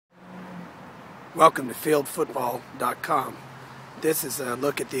Welcome to fieldfootball.com. This is a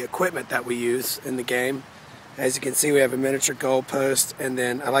look at the equipment that we use in the game. As you can see, we have a miniature goal post, and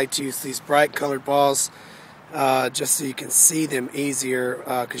then I like to use these bright colored balls just so you can see them easier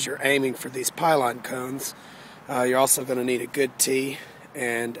because you're aiming for these pylon cones. You're also going to need a good tee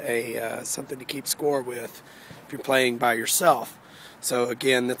and something to keep score with if you're playing by yourself. So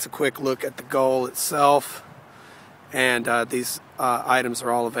again, that's a quick look at the goal itself. And these items are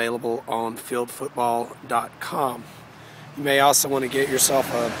all available on fieldfootball.com. You may also want to get yourself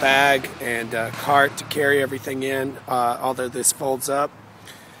a bag and a cart to carry everything in, although this folds up.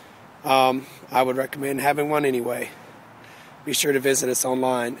 I would recommend having one anyway. Be sure to visit us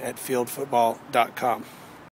online at fieldfootball.com.